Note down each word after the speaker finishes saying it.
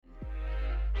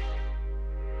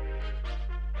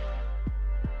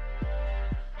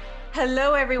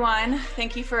Hello, everyone.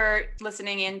 Thank you for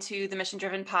listening into the Mission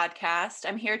Driven podcast.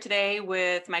 I'm here today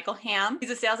with Michael Ham. He's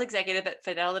a sales executive at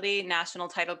Fidelity National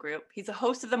Title Group. He's a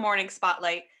host of the Morning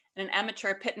Spotlight and an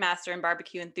amateur pitmaster and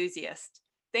barbecue enthusiast.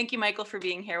 Thank you, Michael, for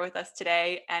being here with us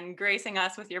today and gracing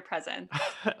us with your presence.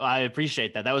 I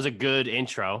appreciate that. That was a good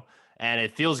intro, and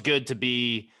it feels good to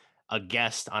be a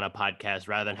guest on a podcast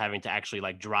rather than having to actually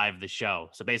like drive the show.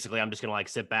 So basically, I'm just gonna like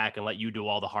sit back and let you do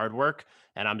all the hard work,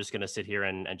 and I'm just gonna sit here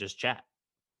and just chat.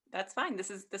 That's fine. This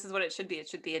is what it should be. It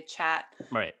should be a chat.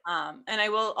 Right. And I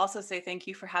will also say thank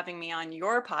you for having me on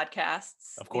your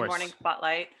podcasts, Of the Morning course.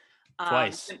 Spotlight,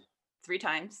 Twice. 3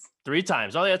 times. 3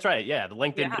 times. Oh, that's right. Yeah. The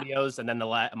LinkedIn Yeah. videos and then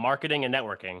the marketing and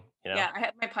networking, you know? Yeah, I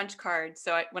had my punch card.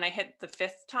 So when I hit the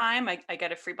fifth time, I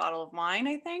get a free bottle of wine,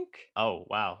 I think. Oh,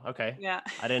 wow. Okay. Yeah.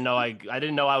 I didn't know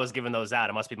I was giving those out.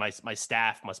 It must be my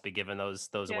staff must be giving those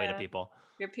away to Yeah. people.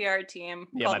 Your PR team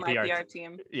Yeah, called my my PR. PR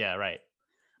team. Yeah, right.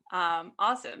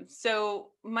 Awesome. So,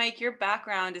 Mike, your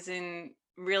background is in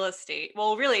real estate.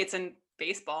 Well, really, it's in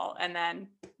baseball and then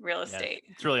real Yeah. estate.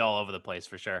 It's really all over the place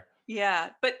for sure. Yeah,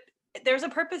 but there's a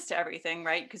purpose to everything,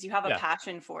 right? Because you have a Yeah.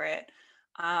 passion for it.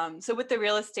 So with the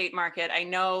real estate market, I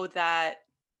know that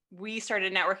we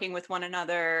started networking with one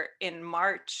another in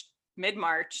March,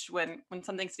 mid-March, when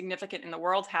something significant in the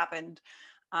world happened.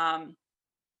 Um,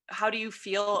 how do you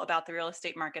feel about the real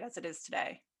estate market as it is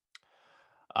today?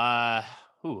 Uh,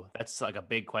 that's like a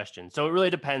big question. So it really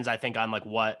depends, I think, on like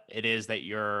what it is that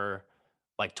you're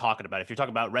like talking about. If you're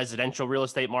talking about residential real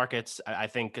estate markets, I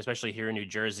think especially here in New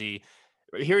Jersey,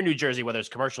 whether it's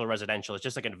commercial or residential, it's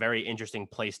just like a very interesting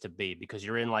place to be because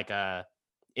you're in like a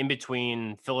in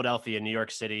between Philadelphia and New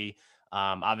York City.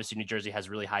 Obviously, New Jersey has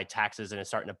really high taxes and it's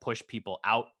starting to push people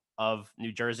out of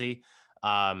New Jersey,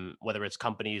 whether it's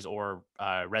companies or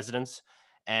residents.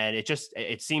 And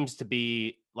it seems to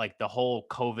be like the whole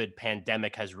COVID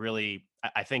pandemic has really,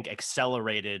 I think,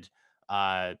 accelerated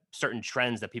certain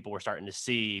trends that people were starting to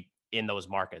see in those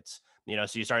markets.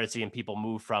 So you started seeing people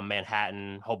move from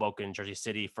Manhattan, Hoboken, Jersey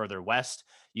City further west.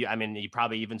 You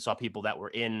probably even saw people that were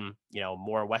in,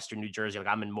 more Western New Jersey. Like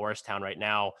I'm in Morristown right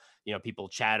now. People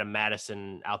Chatham,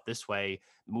 Madison out this way,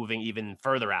 moving even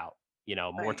further out.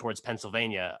 More Right. towards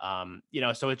Pennsylvania.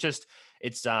 So it's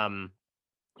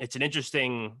it's an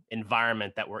interesting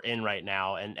environment that we're in right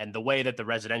now, and the way that the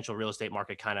residential real estate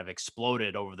market kind of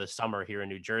exploded over the summer here in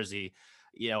New Jersey.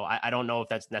 I don't know if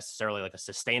that's necessarily like a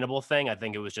sustainable thing. I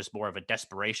think it was just more of a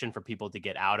desperation for people to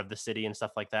get out of the city and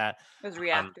stuff like that. It was um,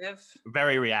 reactive.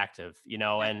 Very reactive,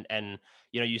 Yeah. and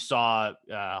you saw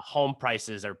home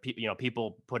prices or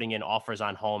people putting in offers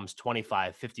on homes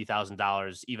 25,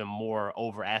 $50,000, even more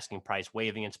over asking price,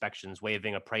 waiving inspections,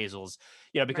 waiving appraisals,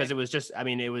 because Right. it was just, I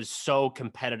mean, it was so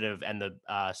competitive and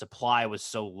the supply was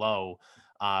so low,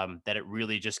 that it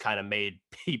really just kind of made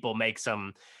people make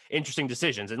some interesting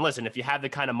decisions. And listen, if you have the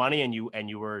kind of money and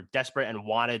you were desperate and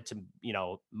wanted to,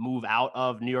 move out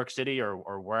of New York City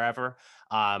or wherever,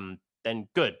 then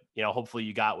good. Hopefully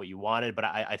you got what you wanted. But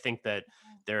I think that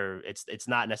it's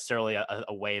not necessarily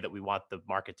a way that we want the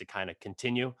market to kind of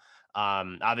continue.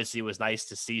 Obviously, it was nice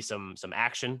to see some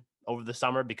action over the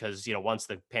summer because once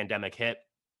the pandemic hit,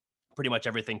 pretty much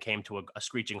everything came to a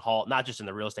screeching halt, not just in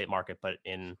the real estate market, but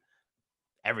in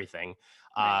everything.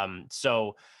 Right.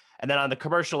 And then on the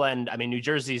commercial end, I mean, New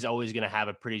Jersey is always going to have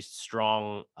a pretty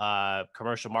strong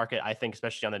commercial market. I think,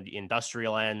 especially on the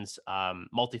industrial ends,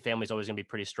 multifamily is always going to be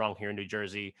pretty strong here in New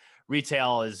Jersey.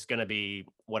 Retail is going to be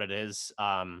what it is.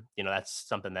 That's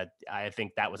something that I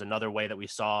think that was another way that we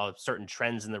saw certain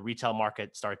trends in the retail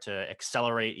market start to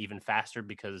accelerate even faster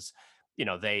because,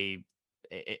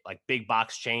 like big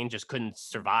box chain just couldn't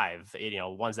survive.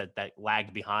 Ones that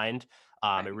lagged behind, it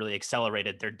Right. really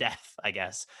accelerated their death, I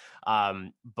guess.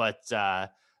 But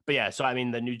yeah, so I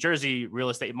mean, the New Jersey real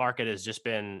estate market has just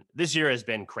been this year has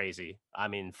been crazy. I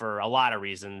mean, for a lot of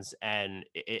reasons, and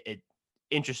it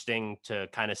interesting to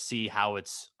kind of see how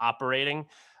it's operating.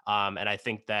 And I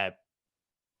think that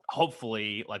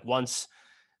hopefully, like once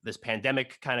this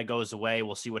pandemic kind of goes away,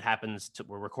 we'll see what happens.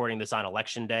 We're recording this on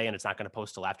election day, and it's not going to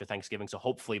post till after Thanksgiving. So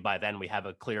hopefully by then we have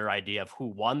a clear idea of who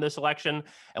won this election,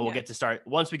 and we'll Yeah. get to start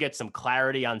once we get some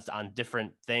clarity on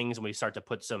different things, and we start to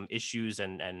put some issues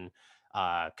and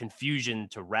confusion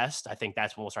to rest. I think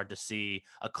that's when we'll start to see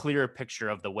a clearer picture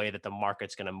of the way that the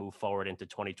market's going to move forward into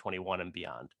 2021 and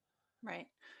beyond. Right.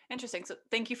 Interesting. So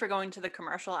thank you for going to the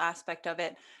commercial aspect of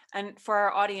it. And for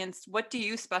our audience, what do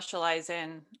you specialize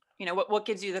in? What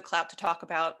gives you the clout to talk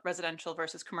about residential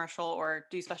versus commercial, or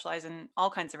do you specialize in all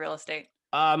kinds of real estate?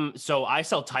 So I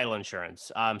sell title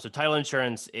insurance. So title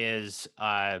insurance is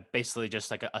basically just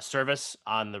like a service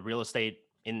on the real estate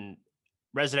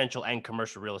residential and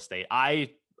commercial real estate.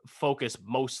 I focus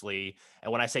mostly,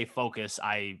 and when I say focus,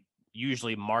 I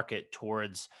usually market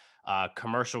towards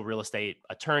commercial real estate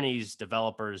attorneys,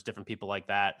 developers, different people like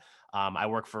that. I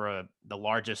work for the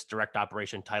largest direct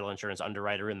operation title insurance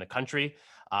underwriter in the country.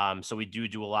 So we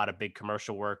do a lot of big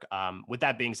commercial work. With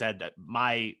that being said,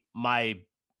 my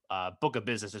book of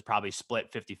business is probably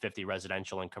split 50-50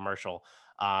 residential and commercial.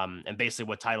 And basically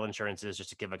what title insurance is,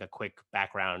 just to give like a quick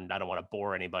background, I don't want to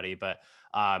bore anybody, but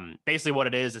basically what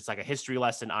it is, it's like a history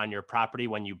lesson on your property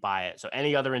when you buy it. So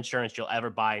any other insurance you'll ever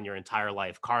buy in your entire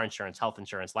life, car insurance, health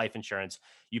insurance, life insurance,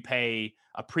 you pay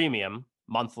a premium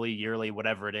monthly, yearly,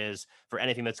 whatever it is, for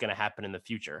anything that's going to happen in the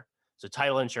future. So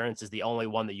title insurance is the only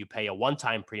one that you pay a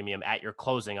one-time premium at your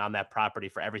closing on that property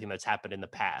for everything that's happened in the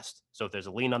past. So if there's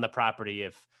a lien on the property,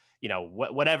 if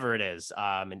whatever it is,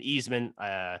 an easement,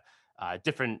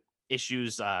 different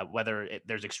issues,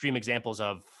 there's extreme examples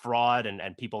of fraud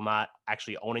and people not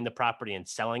actually owning the property and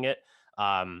selling it.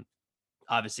 Um,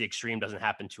 Obviously, extreme doesn't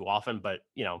happen too often, but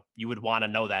you would want to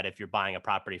know that if you're buying a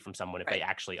property from someone, if they Right.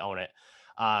 actually own it.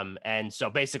 And so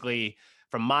basically,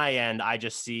 from my end, I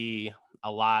just see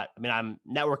a lot. I mean, I'm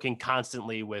networking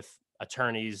constantly with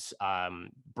attorneys,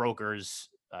 brokers,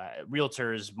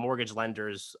 realtors, mortgage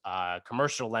lenders,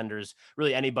 commercial lenders,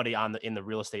 really anybody in the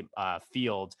real estate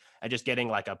field, and just getting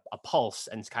like a pulse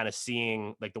and kind of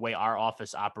seeing like the way our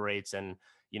office operates and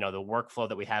the workflow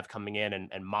that we have coming in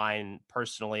and mine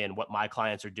personally and what my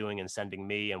clients are doing and sending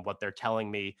me and what they're telling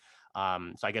me.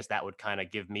 So I guess that would kind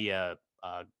of give me a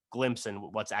glimpse in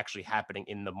what's actually happening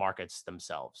in the markets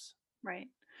themselves. Right.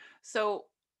 So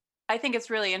I think it's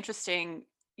really interesting.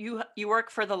 You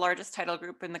work for the largest title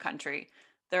group in the country.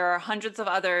 There are hundreds of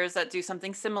others that do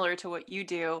something similar to what you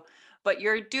do, but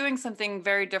you're doing something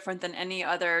very different than any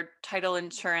other title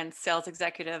insurance sales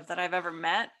executive that I've ever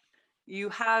met. You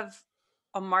have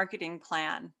a marketing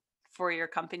plan for your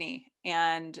company.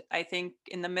 And I think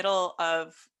in the middle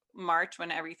of March,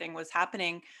 when everything was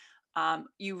happening,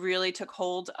 you really took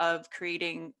hold of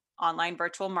creating online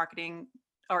virtual marketing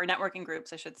or networking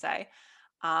groups, I should say.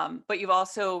 But you've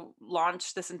also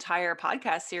launched this entire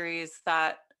podcast series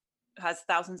that has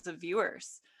thousands of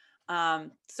viewers.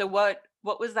 So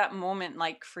what was that moment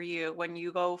like for you when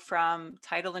you go from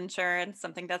title insurance,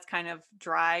 something that's kind of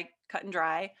dry, cut and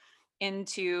dry,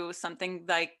 into something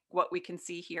like what we can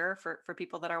see here for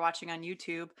people that are watching on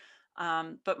YouTube?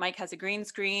 But Mike has a green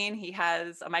screen. He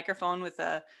has a microphone with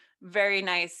a very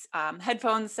nice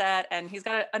headphone set, and he's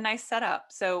got a nice setup.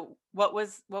 So what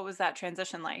was that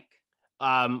transition like?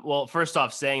 Well, first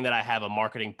off, saying that I have a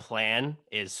marketing plan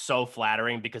is so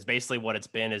flattering because basically what it's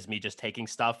been is me just taking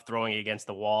stuff, throwing it against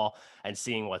the wall, and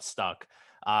seeing what stuck.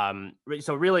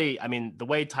 So really, I mean, the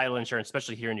way title insurance,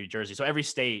 especially here in New Jersey, so every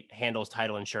state handles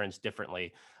title insurance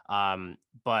differently.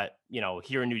 But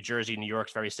here in New Jersey, New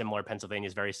York's very similar, Pennsylvania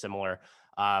is very similar.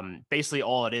 Basically,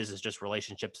 all it is just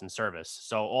relationships and service.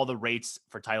 So all the rates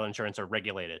for title insurance are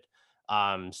regulated.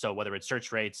 So whether it's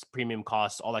search rates, premium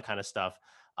costs, all that kind of stuff.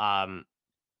 Um,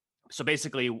 so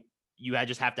basically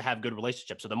just have to have good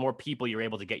relationships. So the more people you're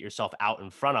able to get yourself out in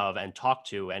front of and talk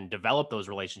to and develop those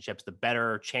relationships, the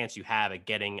better chance you have at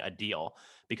getting a deal,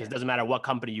 because it Yeah. doesn't matter what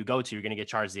company you go to, you're going to get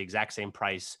charged the exact same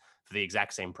price for the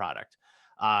exact same product.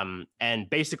 And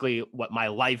basically what my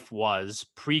life was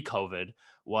pre-COVID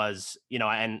was,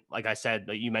 and like I said,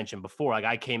 like you mentioned before, like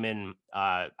I came in,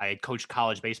 I had coached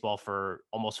college baseball for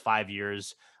almost 5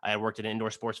 years. I had worked in an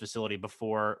indoor sports facility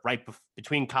before,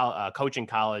 between coaching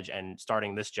college and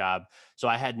starting this job. So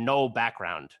I had no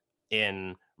background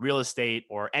in real estate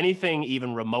or anything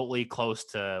even remotely close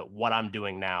to what I'm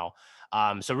doing now.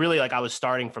 So really, like I was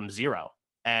starting from zero,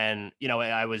 and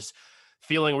I was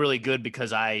feeling really good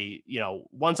because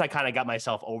once I kind of got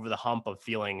myself over the hump of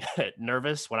feeling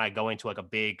nervous when I go into like a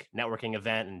big networking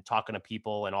event and talking to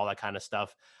people and all that kind of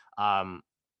stuff. Um,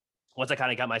 Once I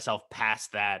kind of got myself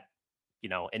past that,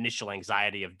 initial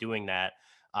anxiety of doing that,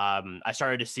 I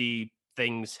started to see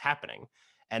things happening.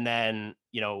 And then,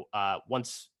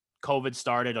 once COVID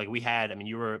started, like I mean,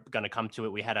 you were going to come to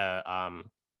it. We had a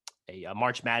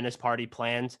March Madness party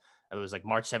planned. It was like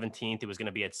March 17th. It was going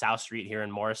to be at South Street here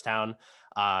in Morristown.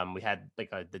 We had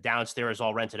like the downstairs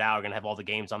all rented out. We're going to have all the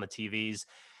games on the TVs.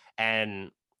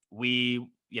 And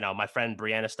my friend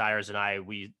Brianna Stiers and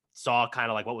we saw kind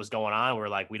of like what was going on. We're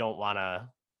like, we don't want to,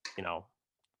 you know,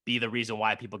 be the reason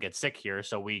why people get sick here.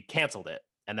 So we canceled it.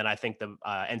 And then I think the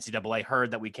NCAA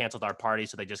heard that we canceled our party.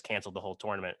 So they just canceled the whole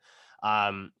tournament.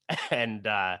 Um, and,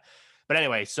 but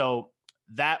anyway, so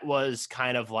that was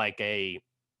kind of like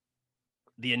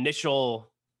the initial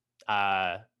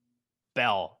uh,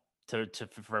 bell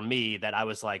for me that I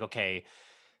was like, okay,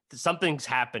 something's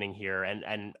happening here.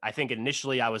 And I think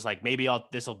initially I was like, maybe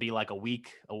this will be like a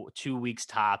week, 2 weeks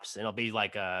tops, and it'll be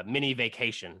like a mini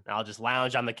vacation. And I'll just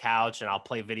lounge on the couch and I'll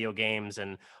play video games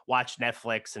and watch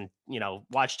Netflix and,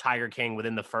 watch Tiger King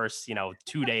within the first,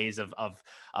 2 days of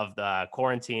the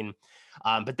quarantine.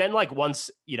 But then like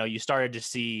once, you started to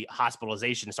see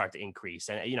hospitalization start to increase,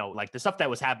 and, like the stuff that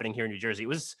was happening here in New Jersey, it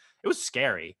was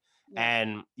scary. Yeah.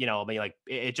 And, I mean, like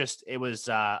it was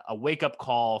a wake up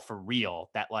call for real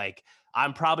that like,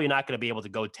 I'm probably not going to be able to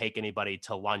go take anybody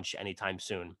to lunch anytime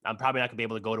soon. I'm probably not going to be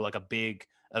able to go to like a big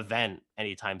event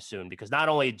anytime soon, because not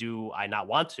only do I not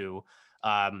want to,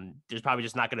 there's probably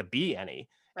just not going to be any,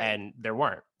 Right. and there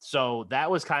weren't. So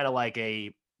that was kind of like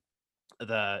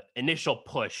the initial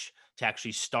push to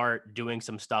actually start doing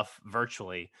some stuff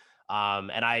virtually.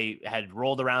 And I had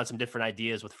rolled around some different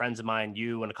ideas with friends of mine,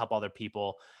 you and a couple other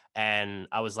people. And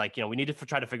I was like, we need to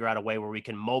try to figure out a way where we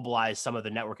can mobilize some of the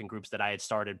networking groups that I had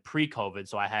started pre-COVID.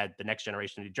 So I had the Next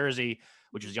Generation of New Jersey,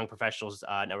 which is Young Professionals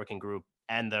networking group,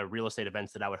 and the real estate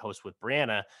events that I would host with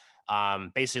Brianna.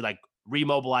 Basically, like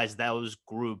remobilize those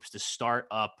groups to start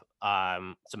up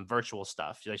some virtual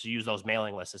stuff. Like, use those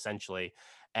mailing lists essentially,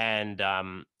 and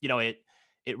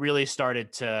it really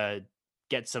started to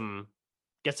get some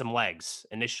legs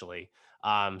initially.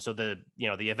 So the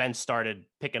events started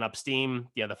picking up steam.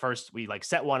 The first, we like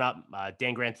set one up.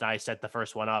 Dan Grant and I set the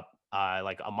first one up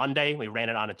like a Monday. We ran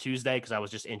it on a Tuesday because I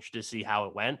was just interested to see how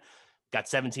it went. Got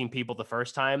 17 people the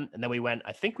first time, and then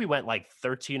I think we went like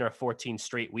 13 or 14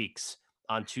 straight weeks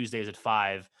on Tuesdays at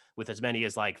 5, with as many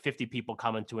as like 50 people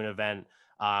coming to an event.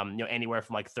 Anywhere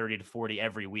from like 30 to 40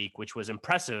 every week, which was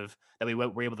impressive that we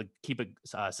were able to keep it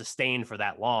sustained for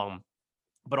that long,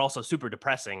 but also super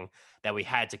depressing that we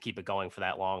had to keep it going for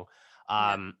that long.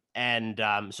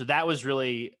 Yeah. So that was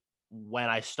really when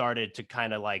I started to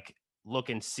kind of like look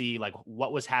and see like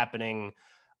what was happening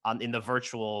in the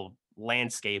virtual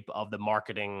landscape of the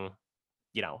marketing,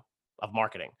 of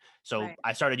marketing. So Right.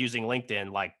 I started using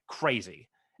LinkedIn like crazy.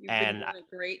 You've been And doing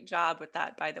a great job with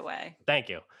that, by the way. thank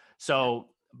you. Yeah. So,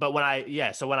 but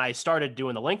so when I started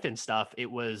doing the LinkedIn stuff, it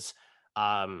was,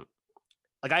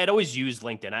 like I had always used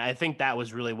LinkedIn. I think that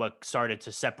was really what started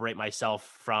to separate myself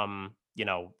from,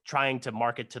 trying to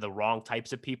market to the wrong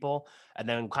types of people. And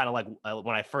then kind of like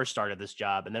when I first started this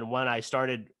job, and then when I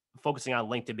started focusing on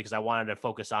LinkedIn because I wanted to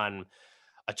focus on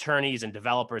attorneys and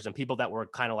developers and people that were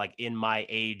kind of like in my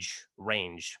age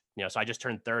range. So I just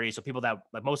turned 30. So people that,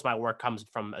 like, most of my work comes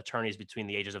from attorneys between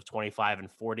the ages of 25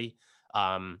 and 40.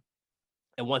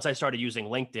 And once I started using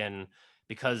LinkedIn,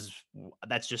 because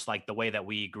that's just like the way that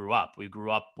we grew up. We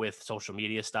grew up with social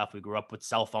media stuff. We grew up with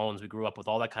cell phones. We grew up with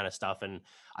all that kind of stuff. And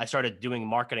I started doing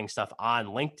marketing stuff on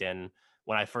LinkedIn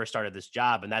when I first started this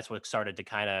job. And that's what started to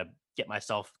kind of get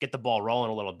the ball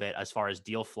rolling a little bit as far as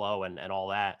deal flow and all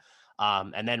that.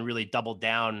 And then really doubled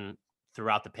down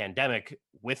throughout the pandemic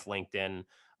with LinkedIn.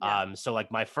 Yeah. So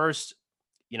like my first,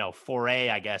 foray,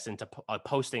 I guess, into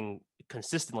posting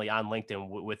consistently on LinkedIn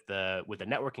with the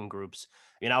networking groups.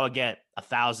 I would get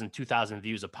 1,000, 2,000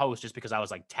 views a post just because I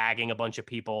was like tagging a bunch of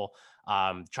people,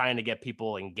 trying to get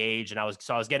people engaged, and I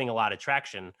was getting a lot of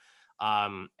traction.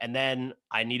 And then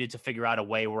I needed to figure out a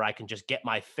way where I can just get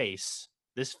my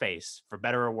this face, for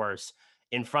better or worse,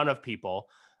 in front of people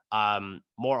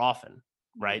more often.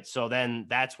 Right. So then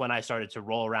that's when I started to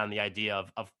roll around the idea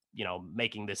of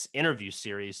making this interview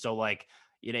series. So like,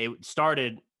 it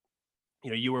started,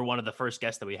 you were one of the first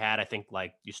guests that we had. I think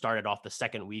like you started off the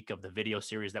second week of the video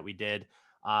series that we did.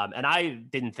 And I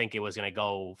didn't think it was going to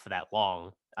go for that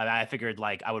long. I figured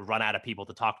like I would run out of people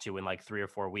to talk to in like 3 or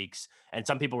 4 weeks. And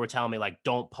some people were telling me like,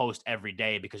 don't post every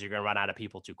day because you're going to run out of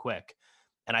people too quick.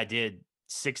 And I did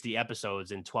 60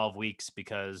 episodes in 12 weeks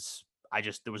because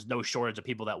there was no shortage of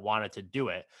people that wanted to do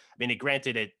it. I mean,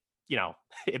 granted,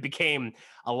 it became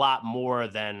a lot more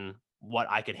than what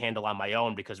I could handle on my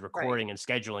own, because Right. recording and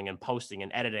scheduling and posting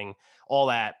and editing, all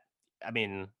that, I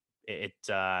mean, it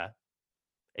got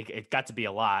to be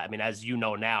a lot. I mean, as you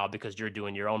know now, because you're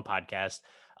doing your own podcast,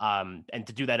 and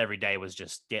to do that every day was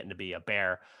just getting to be a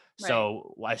bear. Right.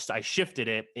 So I shifted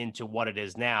it into what it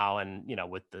is now, and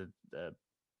with the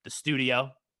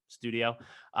studio,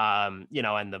 and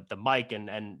the mic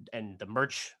and the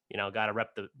merch, got to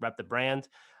rep the brand.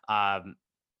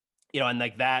 And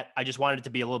like that, I just wanted it to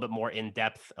be a little bit more in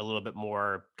depth, a little bit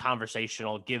more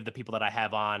conversational, give the people that I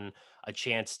have on a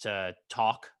chance to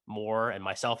talk more, and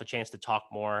myself a chance to talk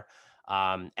more.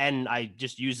 And I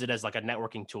just use it as like a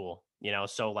networking tool.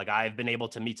 So like I've been able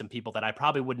to meet some people that I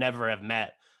probably would never have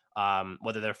met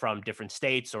whether they're from different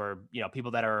states or,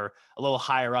 people that are a little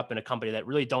higher up in a company that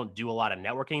really don't do a lot of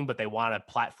networking, but they want a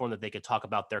platform that they could talk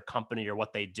about their company or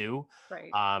what they do.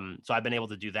 Right. So I've been able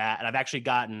to do that. And I've actually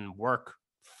gotten work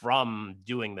from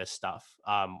doing this stuff,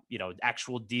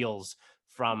 actual deals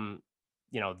from,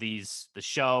 the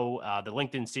show, the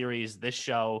LinkedIn series, this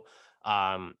show,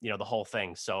 the whole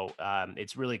thing. So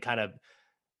it's really kind of,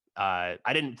 I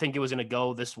didn't think it was going to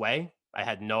go this way. I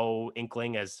had no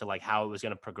inkling as to like how it was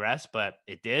going to progress, but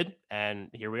it did. And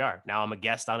here we are. Now I'm a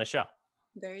guest on a show.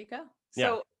 There you go. Yeah.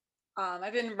 So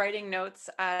I've been writing notes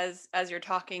as you're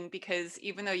talking, because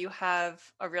even though you have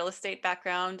a real estate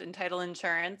background and title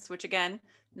insurance, which again,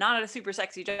 not a super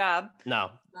sexy job.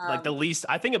 No, like the least,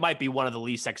 I think it might be one of the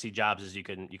least sexy jobs as you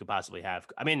could possibly have.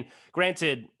 I mean,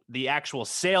 granted, the actual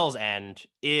sales end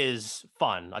is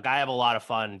fun. Like I have a lot of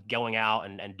fun going out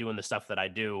and doing the stuff that I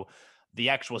do. The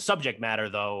actual subject matter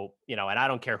though, and I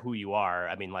don't care who you are.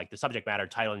 I mean, like the subject matter,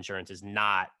 title insurance is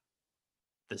not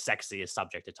the sexiest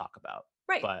subject to talk about.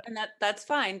 Right. But And that's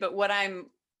fine. But what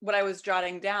I was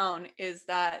jotting down is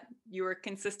that you were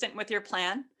consistent with your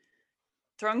plan.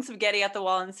 Throwing spaghetti at the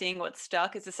wall and seeing what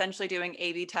stuck is essentially doing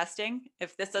A/B testing.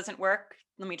 If this doesn't work,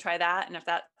 let me try that. And if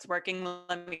that's working,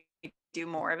 let me do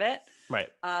more of it. right.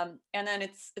 And then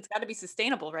it's got to be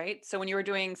sustainable, right? So when you were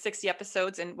doing 60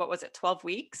 episodes in, what was it, 12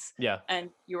 weeks? Yeah. And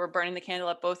you were burning the candle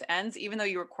at both ends, even though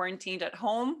you were quarantined at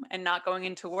home and not going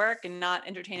into work and not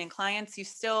entertaining clients, you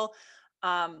still,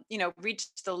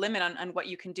 reached the limit on what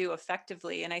you can do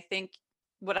effectively. And I think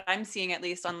what I'm seeing, at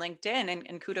least on LinkedIn,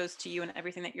 and kudos to you and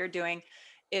everything that you're doing,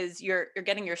 is you're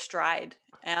getting your stride.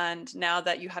 And now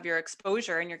that you have your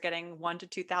exposure and you're getting 1,000 to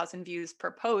 2,000 views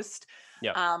per post,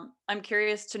 Yeah. I'm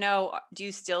curious to know, do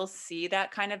you still see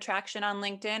that kind of traction on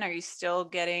LinkedIn? Are you still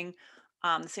getting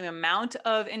the same amount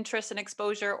of interest and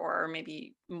exposure, or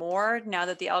maybe more, now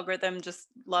that the algorithm just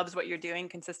loves what you're doing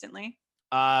consistently?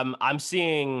 I'm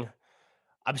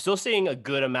still seeing a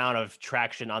good amount of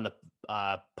traction on the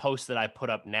posts that I put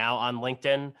up now on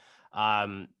LinkedIn.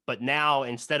 But now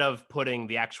instead of putting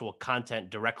the actual content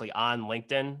directly on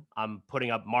LinkedIn, I'm putting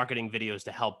up marketing videos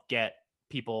to help get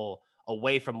people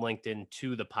away from LinkedIn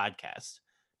to the podcast.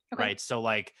 Okay. Right. So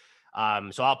like,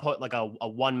 so I'll put like a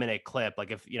 1 minute clip.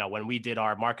 Like if, when we did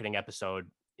our marketing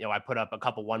episode, I put up a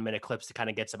couple 1 minute clips to kind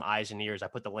of get some eyes and ears. I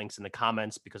put the links in the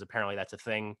comments because apparently that's a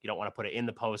thing. You don't want to put it in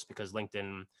the post because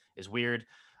LinkedIn is weird.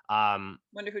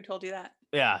 Wonder who told you that.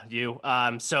 Yeah, you.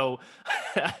 So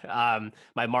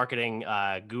my marketing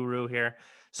guru here.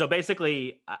 So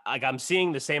basically, like I'm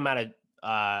seeing the same amount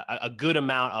of a good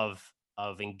amount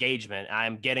of engagement.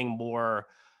 I'm getting more.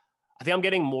 I think I'm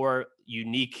getting more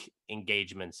unique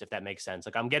engagements, if that makes sense.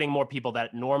 Like I'm getting more people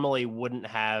that normally wouldn't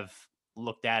have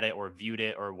looked at it or viewed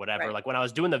it or whatever. Right. Like when I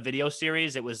was doing the video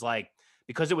series, it was like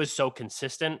because it was so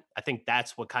consistent. I think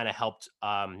that's what kind of helped,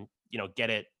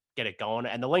 get it going.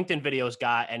 And the LinkedIn videos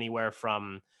got anywhere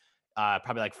from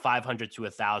probably like 500 to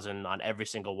 1,000 on every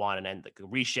single one, and then the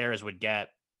reshares would get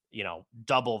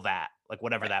double that, like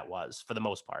whatever Right. that was for the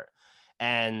most part.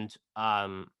 And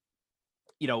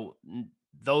you know,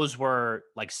 those were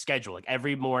like scheduled. Like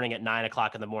every morning at 9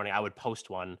 o'clock in the morning, I would post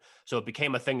one. So it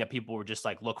became a thing that people were just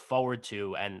like look forward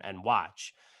to and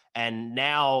watch. And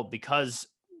now because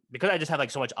I just have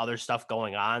like so much other stuff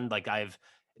going on, like I've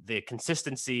the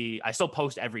consistency, I still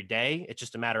post every day. It's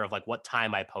just a matter of like what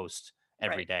time I post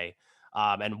every Right. day,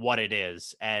 and what it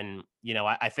is. And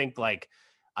I think like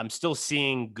I'm still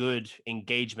seeing good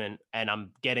engagement and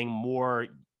I'm getting more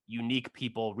unique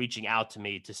people reaching out to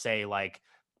me to say like,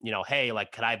 hey,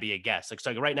 like, could I be a guest? Like,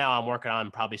 so right now I'm working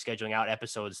on probably scheduling out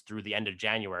episodes through the end of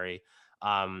January.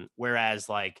 Whereas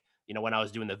like, when I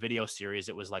was doing the video series,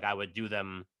 it was like, I would do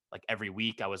them like every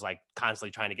week. I was like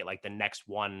constantly trying to get like the next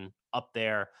one up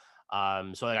there.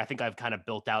 So like, I think I've kind of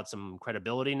built out some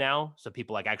credibility now. So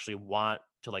people like actually want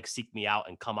to like seek me out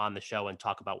and come on the show and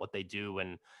talk about what they do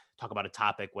and talk about a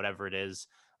topic, whatever it is.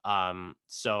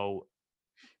 So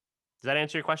does that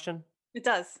answer your question? It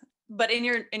does. But in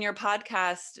your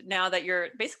podcast, now that you're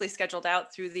basically scheduled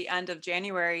out through the end of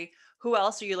January, who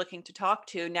else are you looking to talk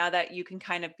to now that you can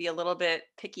kind of be a little bit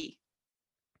picky?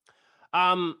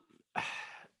 Um,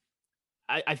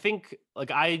 I think like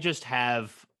I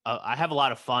have a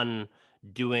lot of fun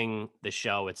doing the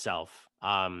show itself.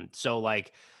 So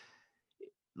like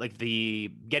the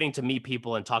getting to meet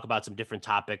people and talk about some different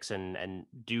topics and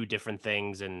do different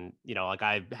things. And like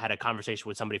I had a conversation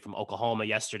with somebody from Oklahoma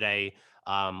yesterday.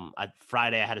 On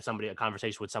Friday I had a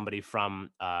conversation with somebody from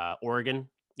Oregon.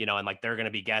 And like they're going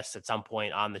to be guests at some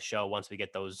point on the show once we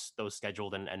get those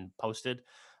scheduled and posted.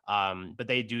 But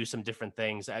they do some different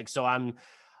things. So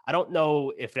I don't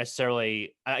know if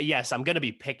necessarily, yes, I'm going to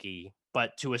be picky,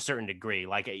 but to a certain degree,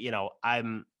 like,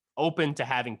 I'm open to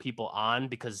having people on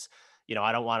because,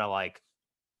 I don't want to like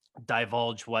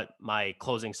divulge what my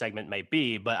closing segment may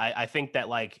be, but I think that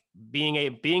like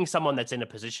being someone that's in a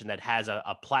position that has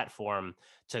a platform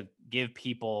to give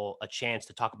people a chance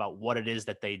to talk about what it is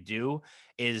that they do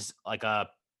is like a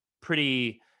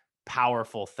pretty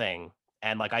powerful thing.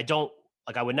 And like I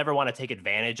would never want to take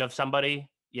advantage of somebody,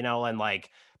 and like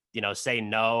say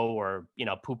no or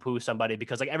poo poo somebody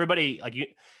because like everybody like you.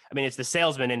 I mean, it's the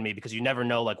salesman in me because you never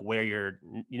know like you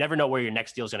never know where your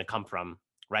next deal is going to come from,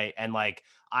 right? And like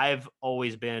I've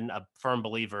always been a firm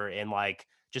believer in like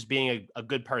just being a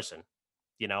good person.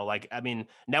 Like I mean,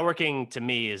 networking to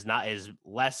me is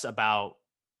less about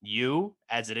you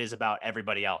as it is about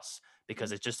everybody else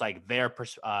because it's just like their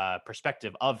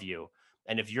perspective of you.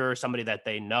 And if you're somebody that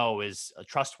they know is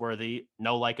trustworthy,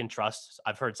 know, like, and trust,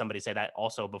 I've heard somebody say that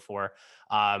also before.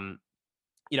 Um,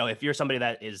 if you're somebody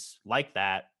that is like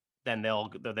that, then they're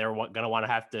going to want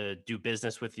to have to do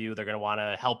business with you. They're going to want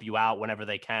to help you out whenever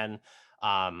they can. So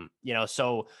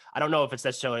I don't know if it's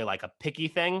necessarily like a picky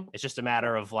thing. It's just a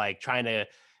matter of like trying to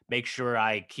make sure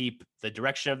I keep the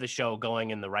direction of the show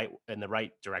going in the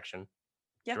right direction.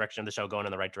 Yeah. Direction of the show going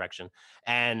in the right direction,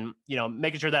 and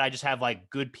making sure that I just have like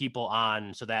good people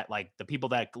on so that like the people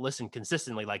that listen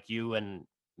consistently, like you and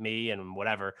me and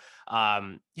whatever,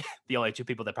 the only two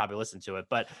people that probably listen to it,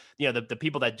 but the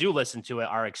people that do listen to it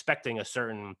are expecting a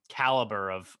certain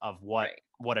caliber of what Right.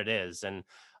 what it is. And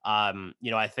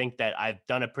I think that I've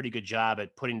done a pretty good job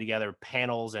at putting together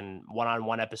panels and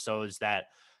one-on-one episodes that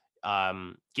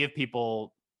give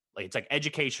people like it's like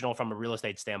educational from a real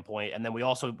estate standpoint. And then we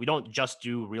don't just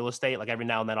do real estate. Like every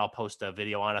now and then I'll post a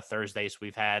video on a Thursday. So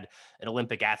we've had an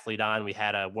Olympic athlete on, we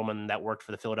had a woman that worked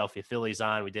for the Philadelphia Phillies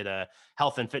on, we did a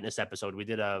health and fitness episode, we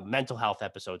did a mental health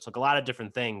episode. So like a lot of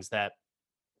different things that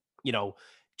you know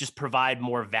just provide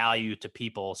more value to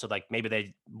people, so like maybe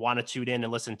they want to tune in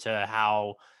and listen to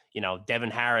how Devin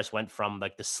Harris went from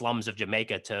like the slums of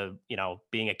Jamaica to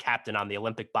being a captain on the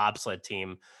Olympic bobsled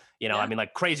team. I Yeah. mean,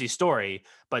 like, crazy story,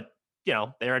 but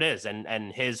there it is.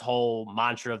 And his whole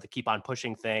mantra of the keep on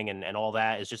pushing thing and all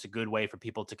that is just a good way for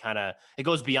people to kind of, it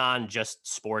goes beyond just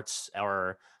sports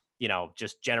or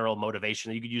just general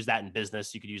motivation. You could use that in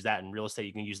business, you could use that in real estate,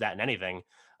 you can use that in anything.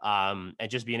 And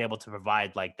just being able to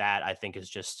provide like that, I think is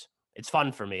just, it's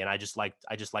fun for me. And I just like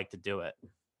to do it.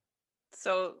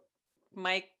 So,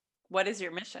 Mike, what is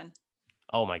your mission?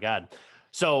 Oh my God.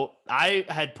 So I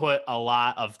had put a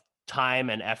lot of time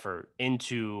and effort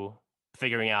into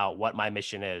figuring out what my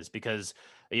mission is because,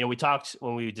 we talked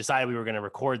when we decided we were going to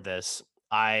record this.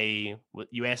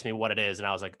 You asked me what it is, and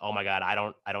I was like, oh my God, I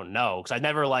don't know. Cause I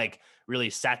never like really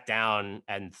sat down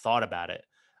and thought about it.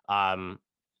 Um,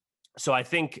 so I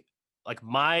think like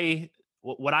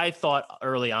what I thought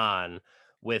early on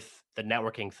with the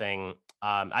networking thing,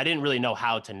 I didn't really know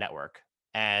how to network.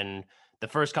 And the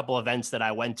first couple events that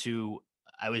I went to,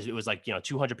 it was like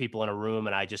 200 people in a room,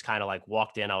 and I just kind of like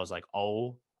walked in. I was like,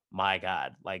 oh my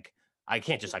God, like I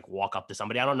can't just like walk up to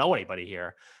somebody. I don't know anybody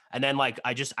here. And then like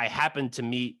I happened to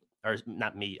meet, or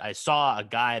not meet, I saw a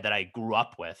guy that I grew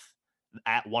up with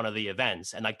at one of the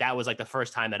events, and like that was like the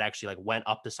first time that I actually like went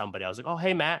up to somebody. I was like, oh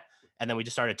hey Matt. And then we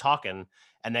just started talking,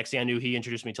 and next thing I knew, he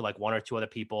introduced me to like one or two other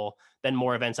people. Then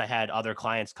more events, I had other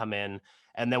clients come in.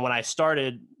 And then when I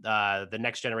started the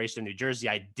Next Generation of New Jersey,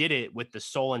 I did it with the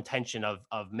sole intention of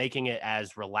making it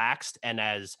as relaxed and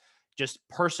as just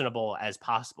personable as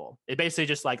possible. It basically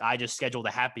just like I just scheduled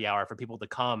a happy hour for people to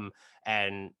come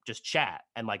and just chat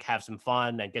and like have some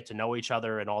fun and get to know each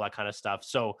other and all that kind of stuff.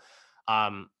 So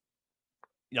um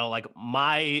like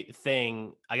my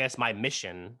thing, I guess my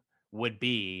mission would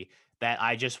be that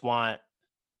I just want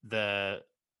the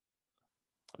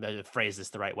to phrase this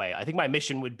the right way. I think my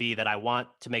mission would be that I want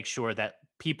to make sure that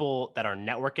people that are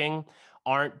networking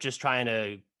aren't just trying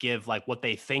to give like what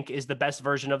they think is the best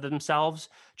version of themselves.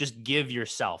 Just give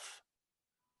yourself.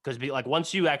 Because like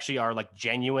once you actually are like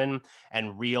genuine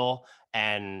and real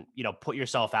and put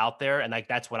yourself out there, and like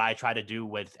that's what I try to do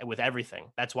with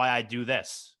everything. That's why I do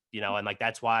this, and like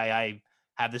that's why I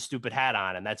have this stupid hat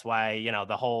on, and that's why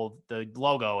the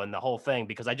logo and the whole thing,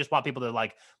 because I just want people to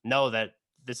like know that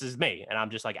this is me, and I'm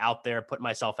just like out there putting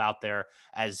myself out there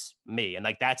as me. And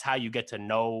like that's how you get to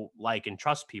know, like, and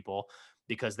trust people,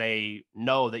 because they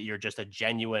know that you're just a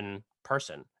genuine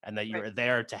person and that Right. you're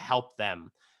there to help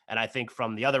them. And I think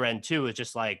from the other end too, it's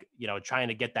just like, trying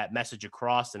to get that message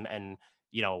across and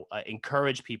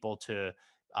encourage people to,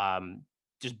 um,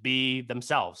 just be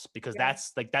themselves, because Yeah.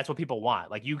 that's what people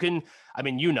want. Like you can, I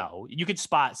mean, you could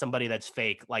spot somebody that's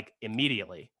fake like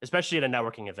immediately, especially at a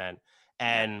networking event.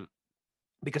 Yeah. And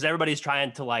because everybody's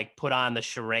trying to like put on the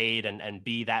charade and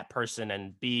be that person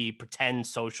and be pretend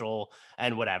social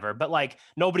and whatever, but like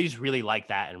nobody's really like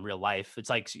that in real life. It's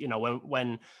like,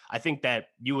 when I think that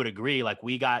you would agree, like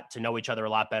we got to know each other a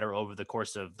lot better over the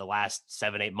course of the last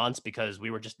 7 8 months because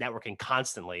we were just networking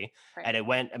constantly. Right. And it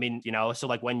went, I mean, so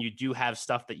like when you do have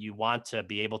stuff that you want to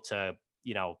be able to,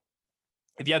 you know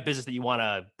if you have business that you want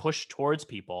to push towards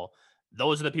people,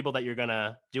 those are the people that you're going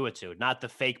to do it to, not the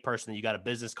fake person that you got a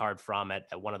business card from at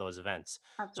one of those events.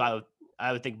 So Absolutely.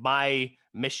 I would think my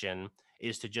mission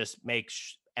is to just make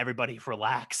everybody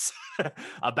relax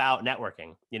about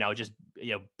networking, just,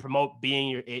 promote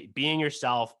being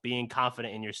yourself, being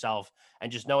confident in yourself,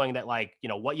 and just knowing that like,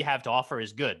 what you have to offer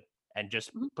is good, and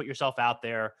just Mhm. put yourself out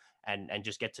there and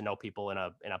just get to know people in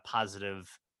a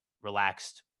positive,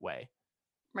 relaxed way.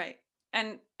 Right.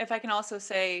 And if I can also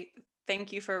say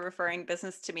thank you for referring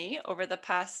business to me over the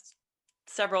past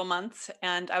several months.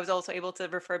 And I was also able to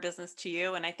refer business to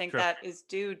you. And I think Sure. that is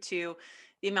due to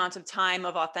the amount of time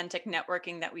of authentic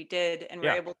networking that we did. And we're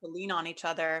Yeah. able to lean on each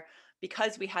other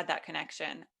because we had that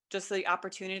connection, just the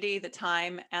opportunity, the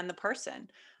time, and the person.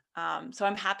 So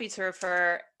I'm happy to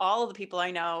refer all of the people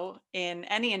I know in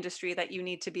any industry that you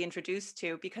need to be introduced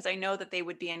to, because I know that they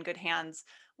would be in good hands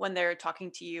when they're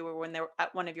talking to you or when they're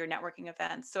at one of your networking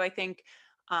events. So I think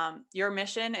your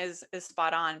mission is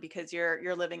spot on because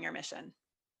you're living your mission.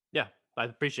 Yeah, I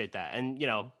appreciate that. And,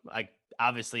 like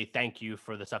obviously thank you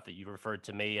for the stuff that you referred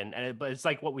to me, but it's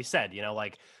like what we said,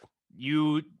 like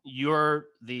you're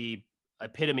the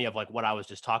epitome of like what I was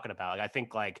just talking about. Like I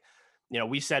think like,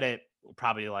 we said it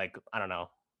probably like, I don't know.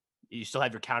 You still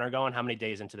have your counter going? How many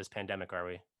days into this pandemic are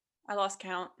we? I lost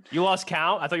count. You lost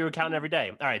count? I thought you were counting every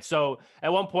day. All right. So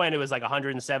at one point it was like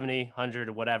 170, 100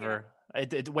 or Yeah. whatever.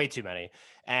 It's way too many.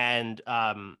 And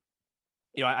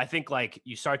I think like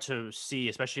you start to see,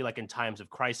 especially like in times of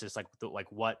crisis, like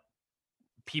like what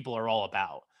people are all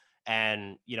about.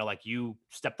 And like you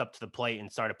stepped up to the plate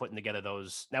and started putting together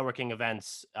those networking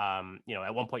events. At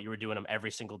one point you were doing them every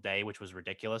single day, which was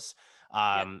ridiculous.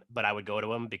 Yeah. But I would go to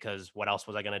them because what else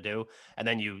was I going to do? And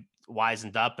then you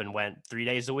wisened up and went 3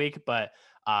 days a week. But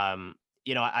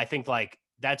I think like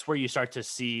that's where you start to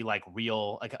see like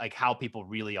real, like how people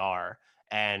really are.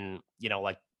 And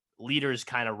like leaders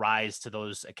kind of rise to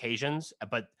those occasions,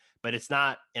 but it's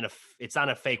not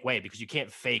a fake way, because you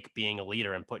can't fake being a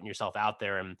leader and putting yourself out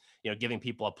there and giving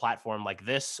people a platform like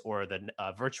this or the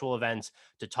virtual events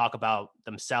to talk about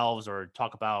themselves or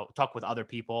talk with other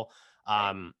people. Right.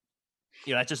 um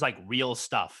that's just like real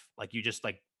stuff. Like you just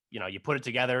like, you put it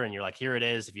together and you're like, here it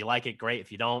is. If you like it, great.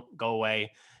 If you don't, go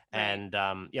away. Right. And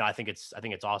I think it's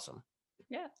awesome.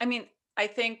 Yeah. I mean, I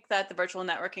think that the virtual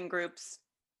networking groups,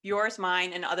 yours,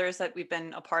 mine, and others that we've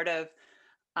been a part of,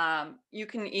 you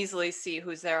can easily see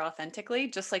who's there authentically,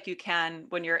 just like you can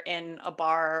when you're in a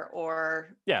bar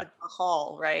or Yeah. a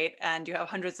hall, right? And you have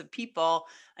hundreds of people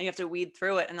and you have to weed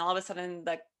through it. And all of a sudden,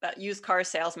 that used car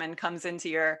salesman comes into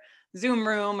your Zoom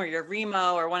room or your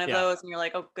Remo or one of Yeah. those, and you're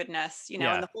like, oh, goodness, and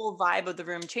Yeah. the whole vibe of the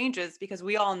room changes because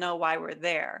we all know why we're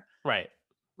there, Right.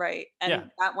 right? Yeah.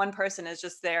 And that one person is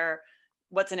just there.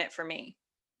 What's in it for me?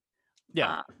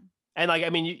 Yeah. Um, And like, I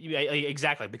mean,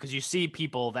 exactly, because you see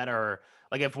people that are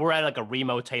like, if we're at like a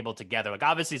remote table together, like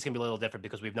obviously it's gonna be a little different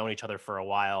because we've known each other for a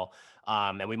while,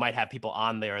 and we might have people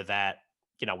on there that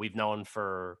we've known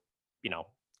for a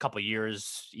couple of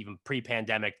years, even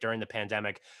pre-pandemic, during the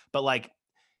pandemic. But like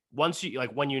once you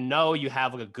like when you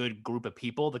have like a good group of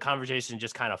people, the conversation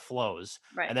just kind of flows.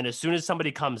 And right. then as soon as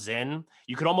somebody comes in,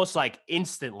 you could almost like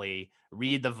instantly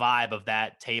read the vibe of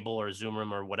that table or Zoom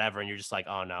room or whatever, and you're just like,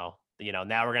 oh no,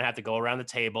 now we're gonna have to go around the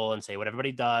table and say what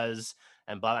everybody does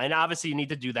and blah. And obviously you need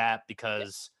to do that Yeah.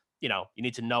 because you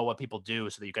need to know what people do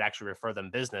so that you could actually refer them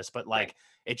business. But Right. like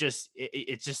it's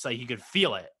just like you could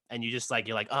feel it, and you're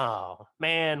like, oh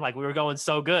man, like we were going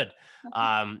so good.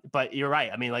 But you're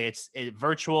right. I mean, like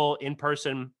virtual, in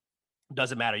person,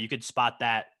 doesn't matter. You could spot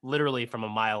that literally from a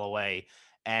mile away.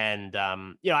 And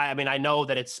I mean, I know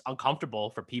that it's uncomfortable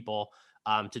for people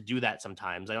to do that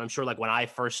sometimes. Like, I'm sure like when I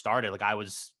first started, like I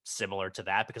was similar to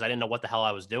that because I didn't know what the hell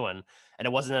I was doing. And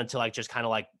it wasn't until I just kind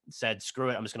of like said, screw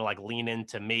it, I'm just gonna like lean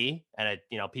into me. And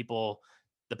the people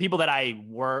that I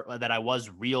was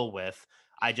real with,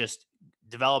 I just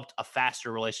developed a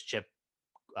faster relationship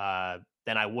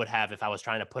than I would have if I was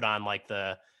trying to put on like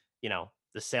the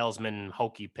salesman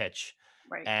hokey pitch.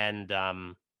 Right. And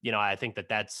I think that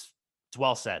it's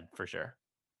well said for sure.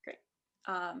 Great.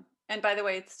 And by the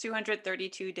way, it's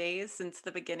 232 days since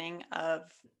the beginning of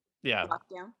Yeah,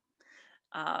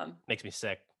 lockdown. makes me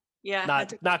sick. Yeah, it Not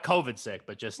took not COVID sick,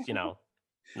 but just a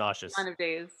nauseous. ton of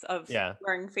days of Yeah,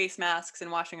 wearing face masks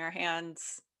and washing our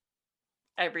hands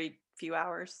every few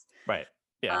hours. right.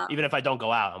 Yeah, even Um, if I don't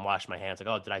go out, I'm washing my hands. Like,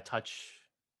 oh, did I touch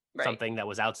right. something that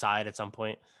was outside at some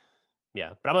point?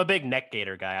 Yeah, but I'm a big neck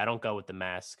gaiter guy. I don't go with the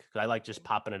mask because I like just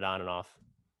popping it on and off.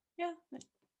 Yeah.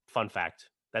 Fun fact.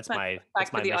 That's Fun my fact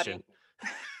for the mission.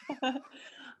 audience.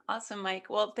 Awesome, Mike.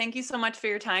 Well, thank you so much for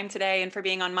your time today and for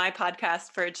being on my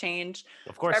podcast for a change.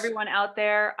 Of For course. everyone out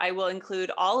there, I will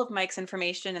include all of Mike's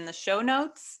information in the show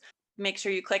notes. Make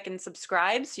sure you click and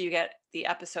subscribe so you get the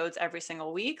episodes every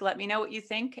single week. Let me know what you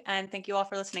think, and thank you all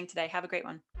for listening today. Have a great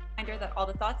one. Reminder that all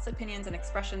the thoughts, opinions, and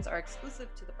expressions are exclusive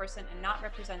to the person and not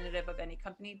representative of any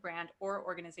company, brand, or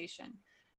organization.